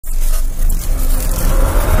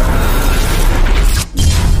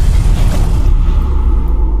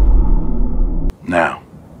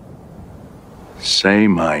Say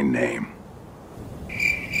my name.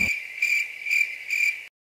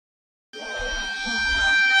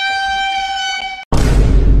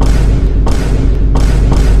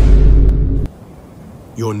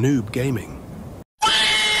 Your Noob Gaming.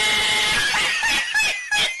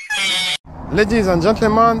 Ladies and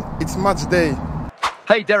gentlemen, it's match day.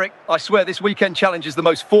 Hey Derek, I swear this weekend challenge is the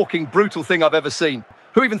most forking, brutal thing I've ever seen.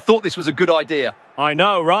 Who even thought this was a good idea? I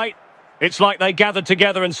know, right? It's like they gathered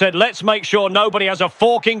together and said, let's make sure nobody has a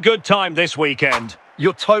forking good time this weekend.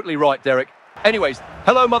 You're totally right, Derek. Anyways,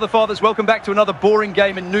 hello Mother Fathers, welcome back to another boring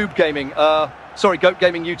game in Noob Gaming. Sorry, Goat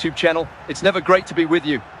Gaming YouTube channel. It's never great to be with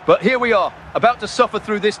you. But here we are, about to suffer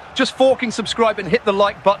through this. Just forking, subscribe and hit the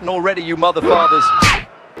like button already, you Mother Fathers.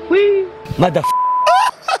 Whee!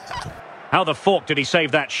 How the fork did he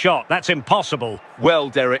save that shot? That's impossible.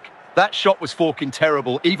 Well, Derek, that shot was forking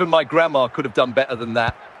terrible. Even my grandma could have done better than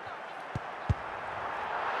that.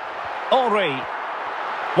 Henri.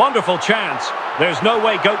 Wonderful chance. There's no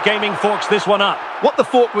way Goat Gaming forks this one up. What the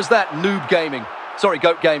fork was that, Noob Gaming? Sorry,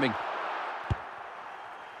 Goat Gaming.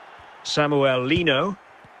 Samuel Lino.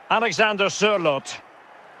 Alexander Sørloth.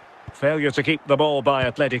 Failure to keep the ball by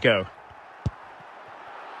Atletico.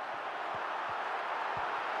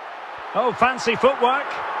 Oh, fancy footwork.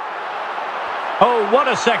 Oh, what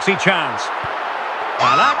a sexy chance.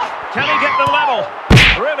 Ballack, can he get the level?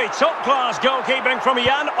 Really top-class goalkeeping from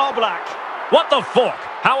Jan Oblak. What the fork?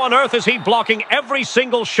 How on earth is he blocking every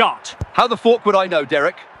single shot? How the fork would I know,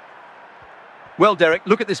 Derek? Well, Derek,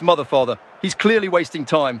 look at this Mother Father. He's clearly wasting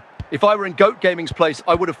time. If I were in Goat Gaming's place,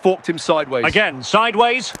 I would have forked him sideways. Again,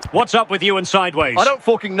 sideways? What's up with you and sideways? I don't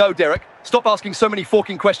forking know, Derek. Stop asking so many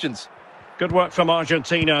forking questions. Good work from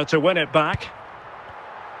Argentina to win it back.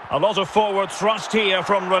 A lot of forward thrust here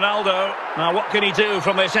from Ronaldo. Now what can he do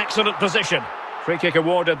from this excellent position? Free kick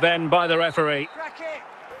awarded then by the referee.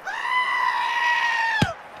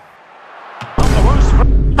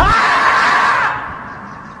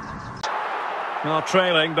 Well,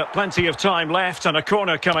 trailing, but plenty of time left and a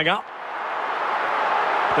corner coming up.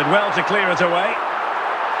 Did well to clear it away.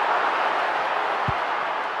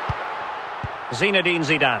 Zinedine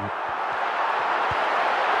Zidane.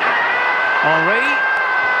 Henri.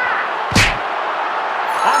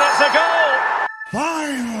 And it's a goal!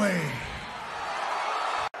 Finally!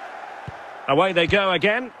 Away they go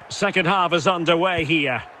again. Second half is underway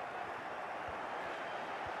here.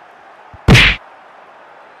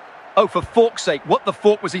 Oh, for fork's sake, what the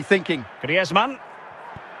fork was he thinking? Griezmann.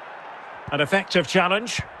 An effective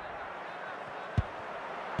challenge.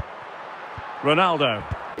 Ronaldo.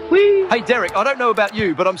 Whee! Hey, Derek, I don't know about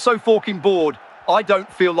you, but I'm so forking bored. I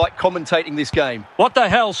don't feel like commentating this game. What the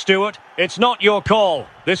hell, Stuart? It's not your call.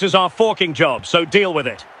 This is our forking job, so deal with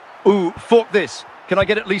it. Ooh, fork this. Can I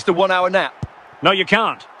get at least a 1 hour nap? No, you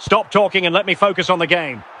can't. Stop talking and let me focus on the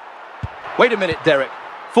game. Wait a minute, Derek.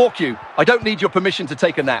 Fork you. I don't need your permission to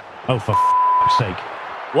take a nap. Oh, for f***'s sake.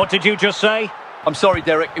 What did you just say? I'm sorry,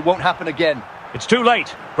 Derek. It won't happen again. It's too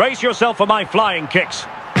late. Brace yourself for my flying kicks.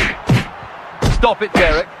 Stop it,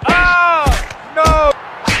 Derek. Ah! No!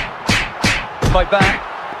 My back.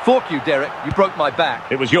 Fork you, Derek. You broke my back.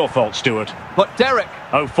 It was your fault, Stuart. But, Derek!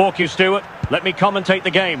 Oh, fork you, Stuart. Let me commentate the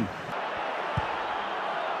game.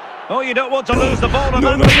 Oh, you don't want to lose the ball in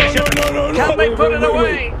that position. Can they put it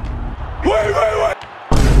away? Wait!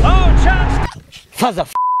 Oh, chance! Father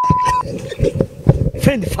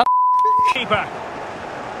Friend Keeper.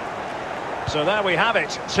 So there we have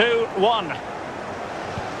it. 2-1.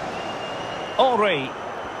 Henri.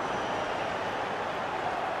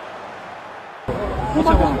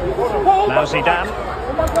 Now Zidane.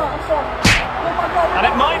 And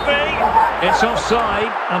it might be. It's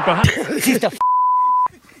offside. And perhaps...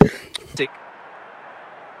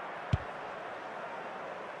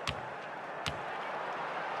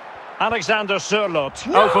 Alexander Sørloth.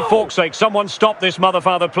 No! Oh, for fork's sake, someone stop this Mother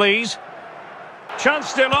Father, please. Chance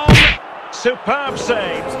still on. Superb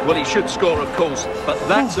save. Well, he should score, of course, but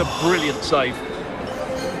that's a brilliant save.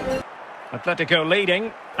 Atletico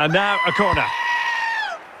leading, and now a corner.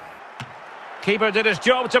 Keeper did his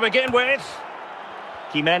job to begin with.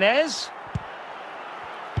 Jimenez.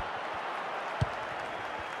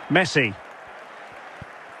 Messi.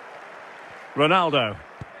 Ronaldo.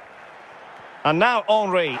 And now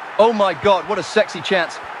Henri. Oh my God, what a sexy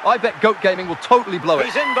chance. I bet Goat Gaming will totally blow it.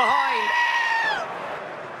 He's in behind.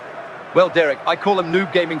 Well, Derek, I call him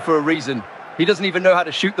Noob Gaming for a reason. He doesn't even know how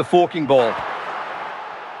to shoot the forking ball.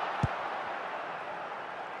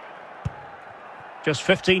 Just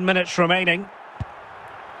 15 minutes remaining.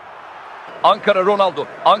 Ankara Ronaldo.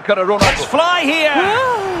 Let's fly here!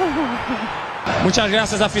 Muchas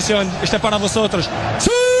gracias, afición. Este para vosotros.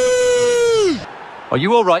 Are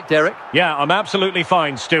you all right, Derek? Yeah, I'm absolutely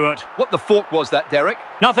fine, Stuart. What the fork was that, Derek?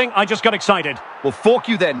 Nothing, I just got excited. Well, fork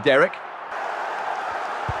you then, Derek.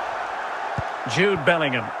 Jude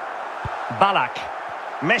Bellingham. Ballack.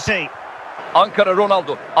 Messi. Ankara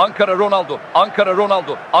Ronaldo, Ankara Ronaldo, Ankara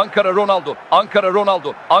Ronaldo, Ankara Ronaldo, Ankara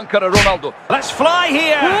Ronaldo, Ankara Ronaldo. Let's fly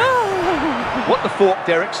here! What the fork,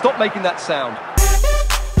 Derek? Stop making that sound.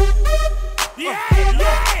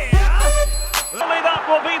 Only that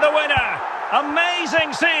will be the winner.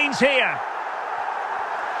 Amazing scenes here.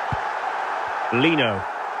 Lino.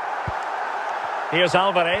 Here's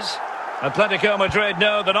Alvarez. Atletico Madrid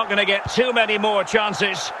know they're not going to get too many more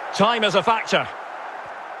chances. Time is a factor.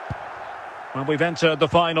 Well, we've entered the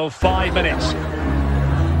final 5 minutes. This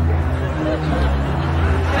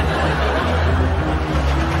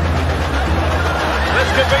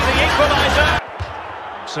could be the equaliser.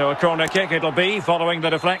 So a corner kick it'll be, following the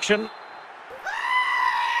deflection.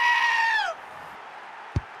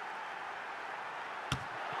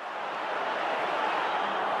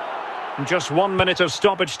 Just 1 minute of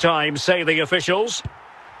stoppage time, say the officials.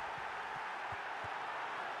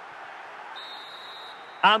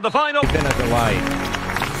 And the final...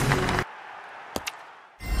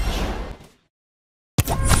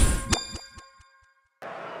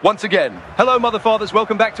 Once again, hello, Mother Fathers.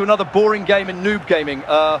 Welcome back to another boring game in Noob Gaming.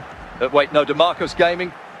 Wait, no, DeMarcos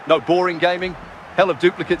Gaming. No, Boring Gaming. Hell of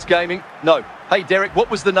Duplicates Gaming. No. Hey, Derek,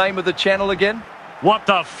 what was the name of the channel again? What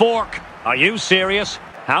the fork? Are you serious?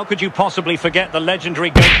 How could you possibly forget the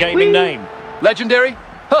legendary Goat Gaming name? Legendary?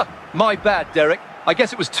 Huh, my bad, Derek. I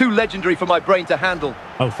guess it was too legendary for my brain to handle.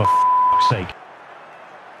 Oh, for f***'s sake.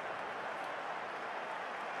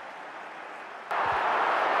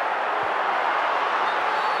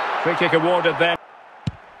 Free kick awarded then.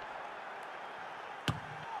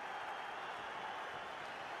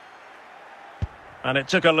 And it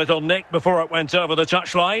took a little nick before it went over the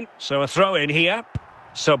touchline. So a throw in here.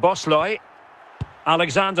 Szoboszlai.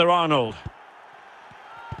 Alexander-Arnold.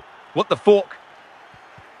 What the fork?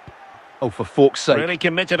 Oh, for fork's sake. Really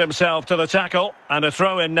committed himself to the tackle. And a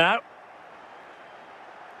throw in now.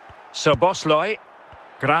 Szoboszlai.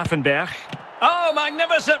 Grafenberg. Oh,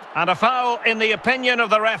 magnificent! And a foul in the opinion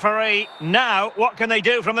of the referee. Now, what can they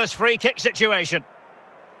do from this free kick situation?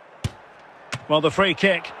 Well, the free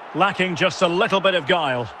kick lacking just a little bit of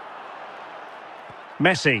guile.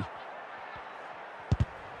 Messi.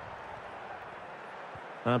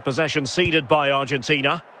 And possession ceded by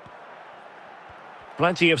Argentina.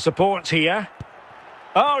 Plenty of support here.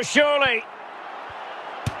 Oh, surely!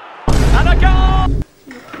 And a goal!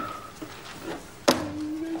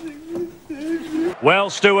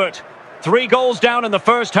 Well, Stuart, 3 goals down in the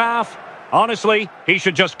first half. Honestly, he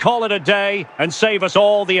should just call it a day and save us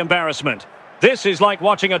all the embarrassment. This is like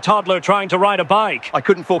watching a toddler trying to ride a bike. I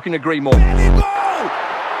couldn't fucking agree more.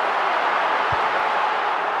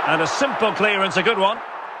 And a simple clearance, a good one.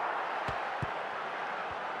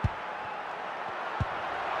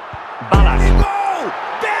 Ballack. Go!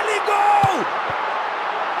 Barely go!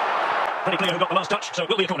 Pretty clear who got the last touch, so it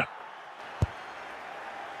will be a corner.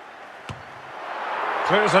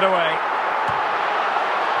 Clears it away.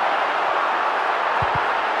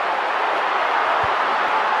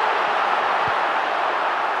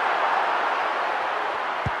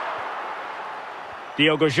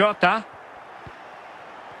 Diogo Jota.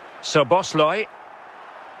 Szoboszlai.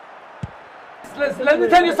 Let me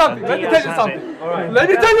tell you something. Let me tell you something. All right. Let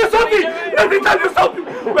me tell you something. Let me tell you something.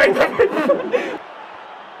 Wait.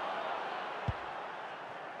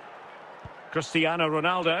 Cristiano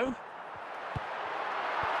Ronaldo.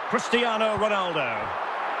 Cristiano Ronaldo.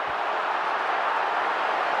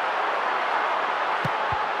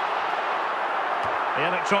 The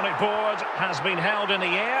electronic board has been held in the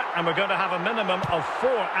air, and we're going to have a minimum of 4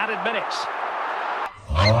 added minutes.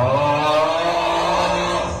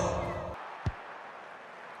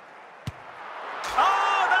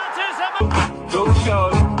 Oh, that is a... Go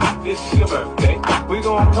shorty, it's your birthday. We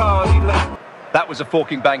gon' party like... That was a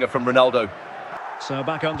forking banger from Ronaldo. So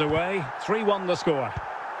back underway, 3-1 the score.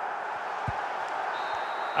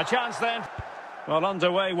 A chance then. Well,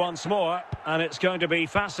 underway once more, and it's going to be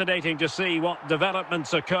fascinating to see what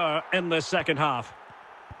developments occur in this second half.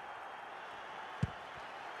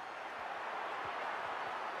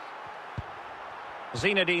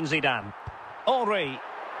 Zinedine Zidane. Henry.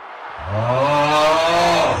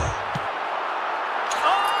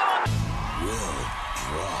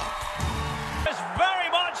 Is very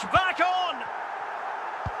much back on.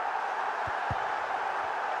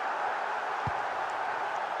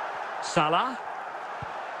 Salah.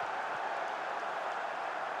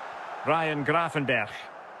 Ryan Grafenberg.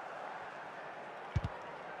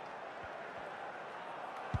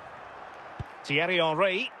 Thierry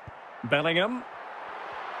Henry. Bellingham.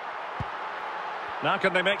 Now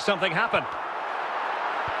can they make something happen?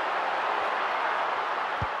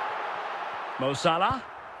 Mo Salah.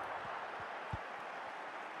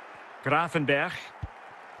 Gravenberch.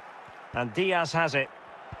 And Diaz has it.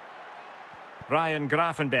 Ryan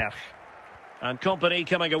Gravenberch. And company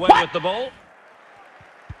coming away with the ball.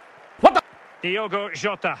 What the? Diogo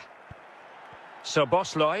Jota.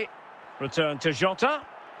 Szoboszlai. Return to Jota.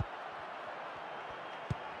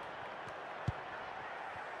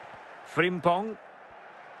 Frimpong.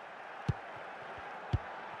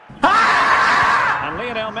 And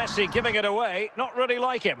Lionel Messi giving it away. Not really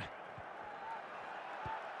like him.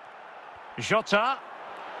 Jota.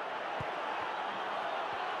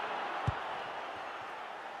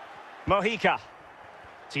 Mojica.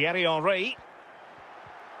 Thierry Henry.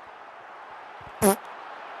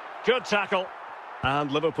 Good tackle.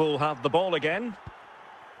 And Liverpool have the ball again.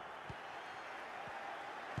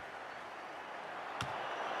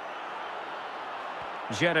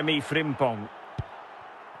 Jeremy Frimpong.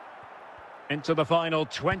 Into the final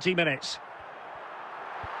 20 minutes.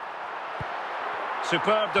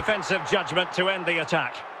 Superb defensive judgment to end the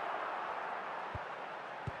attack.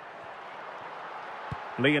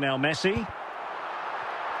 Lionel Messi.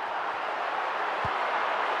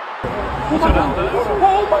 Oh my God! Oh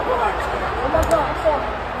my God! Oh my God!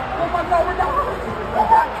 Oh my God! We're down! Oh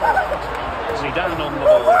my God! Zidane on the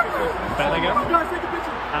ball. Bellingham.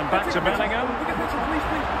 And back to Bellingham. Oh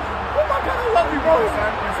my God! I love you, bro.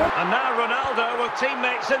 And now Ronaldo with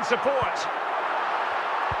teammates in support.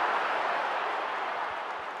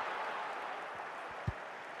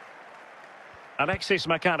 Alexis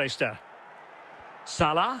McAllister.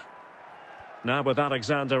 Salah. Now with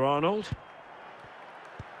Alexander-Arnold.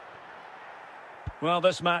 Well,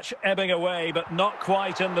 this match ebbing away, but not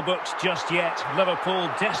quite in the books just yet. Liverpool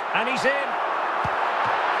and he's in.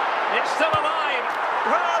 It's still alive.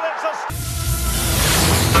 Well, it's a...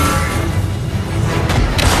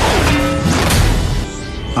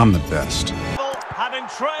 I'm the best. Having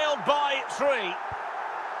trailed by 3.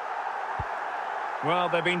 Well,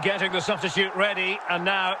 they've been getting the substitute ready, and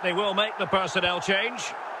now they will make the personnel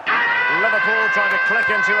change. Liverpool trying to click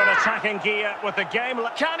into an attacking gear with the game.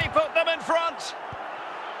 Can he put them in front?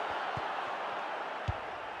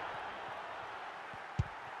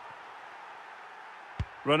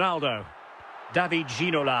 Ronaldo. David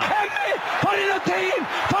Ginola. Put in the team!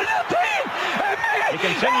 Put in the team! He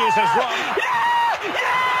continues his run.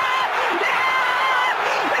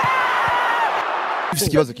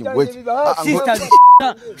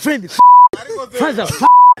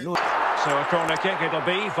 So a corner kick it'll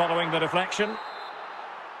be following the deflection.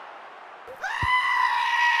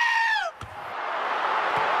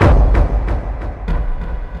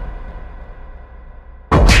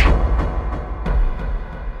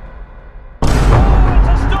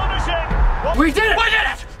 We did it! We did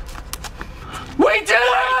it! We did it!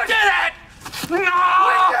 We did it! No!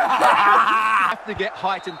 Have to get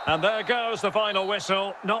heightened. And there goes the final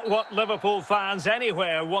whistle. Not what Liverpool fans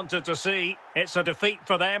anywhere wanted to see. It's a defeat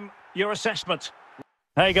for them. Your assessment.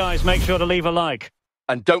 Hey guys, make sure to leave a like.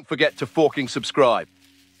 And don't forget to fucking subscribe.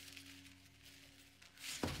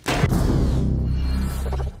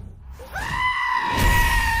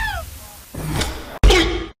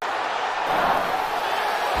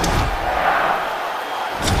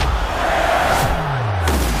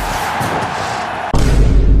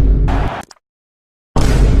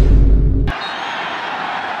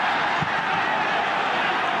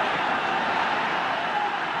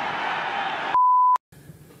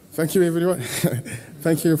 Thank you, everyone.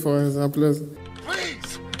 Thank you for the applause.